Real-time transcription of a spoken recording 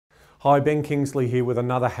Hi, Ben Kingsley here with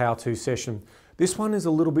another how-to session. This one is a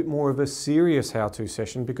little bit more of a serious how-to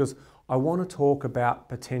session because I want to talk about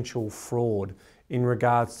potential fraud in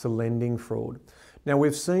regards to lending fraud. Now,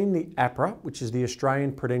 we've seen the APRA, which is the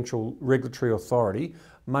Australian Prudential Regulatory Authority,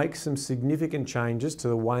 make some significant changes to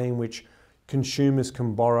the way in which consumers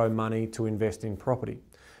can borrow money to invest in property.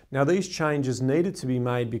 Now, these changes needed to be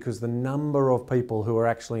made because the number of people who are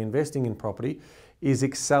actually investing in property is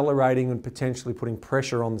accelerating and potentially putting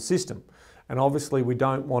pressure on the system. And obviously we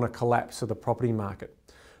don't want a collapse of the property market.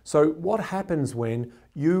 So what happens when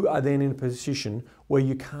you are then in a position where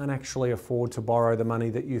you can't actually afford to borrow the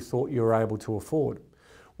money that you thought you were able to afford?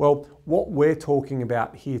 Well, what we're talking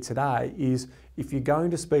about here today is if you're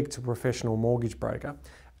going to speak to a professional mortgage broker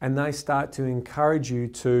and they start to encourage you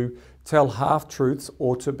to tell half-truths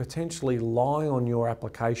or to potentially lie on your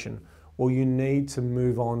application, well, you need to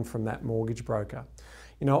move on from that mortgage broker.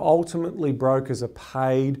 You know, ultimately brokers are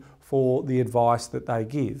paid for the advice that they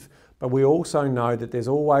give, but we also know that there's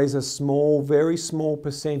always a small, very small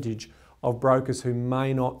percentage of brokers who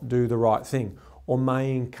may not do the right thing or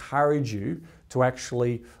may encourage you to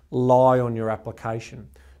actually lie on your application.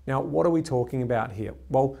 Now, what are we talking about here?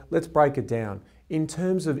 Well, let's break it down. In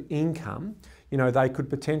terms of income, you know, they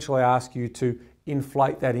could potentially ask you to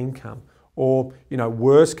inflate that income. Or, you know,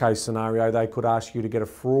 worst case scenario, they could ask you to get a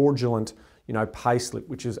fraudulent, you know, payslip,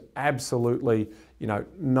 which is absolutely, you know,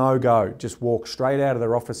 no go. Just walk straight out of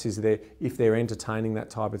their offices there if they're entertaining that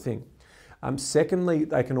type of thing. Secondly,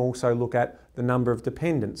 they can also look at the number of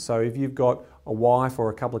dependents. So if you've got a wife or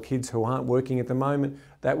a couple of kids who aren't working at the moment,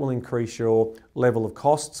 that will increase your level of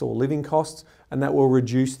costs or living costs, and that will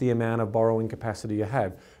reduce the amount of borrowing capacity you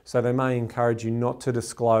have. So they may encourage you not to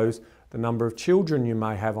disclose the number of children you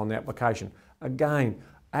may have on the application. Again,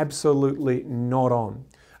 absolutely not on.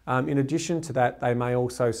 In addition to that, they may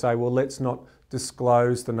also say, well, let's not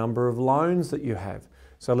disclose the number of loans that you have.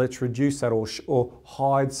 So let's reduce that or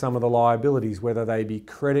hide some of the liabilities, whether they be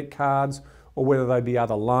credit cards or whether they be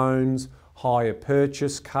other loans, hire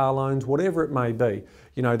purchase, car loans, whatever it may be.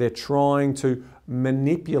 You know, they're trying to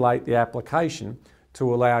manipulate the application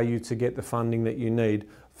to allow you to get the funding that you need.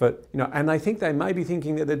 And they may be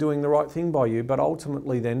thinking that they're doing the right thing by you, but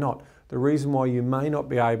ultimately they're not. The reason why you may not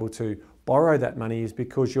be able to borrow that money is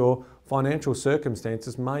because your financial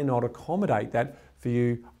circumstances may not accommodate that for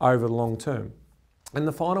you over the long term. And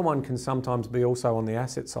the final one can sometimes be also on the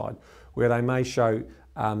asset side, where they may show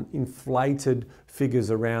inflated figures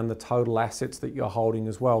around the total assets that you're holding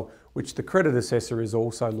as well, which the credit assessor is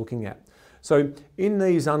also looking at. So in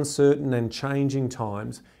these uncertain and changing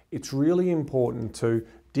times, it's really important to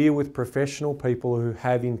deal with professional people who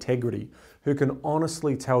have integrity, who can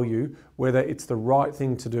honestly tell you whether it's the right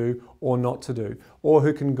thing to do or not to do, or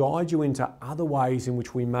who can guide you into other ways in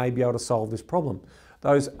which we may be able to solve this problem.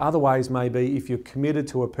 Those other ways may be if you're committed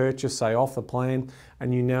to a purchase, say off the plan,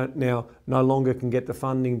 and you now no longer can get the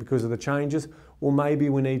funding because of the changes, well, maybe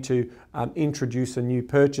we need to introduce a new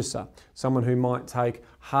purchaser, someone who might take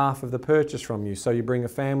half of the purchase from you. So you bring a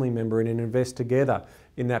family member in and invest together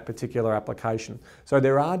in that particular application. So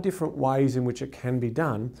there are different ways in which it can be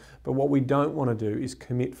done, but what we don't want to do is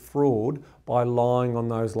commit fraud by lying on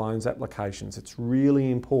those loans applications. It's really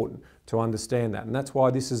important to understand that. And that's why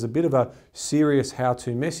this is a bit of a serious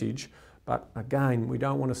how-to message, but again, we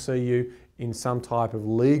don't want to see you in some type of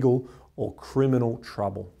legal or criminal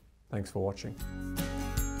trouble. Thanks for watching.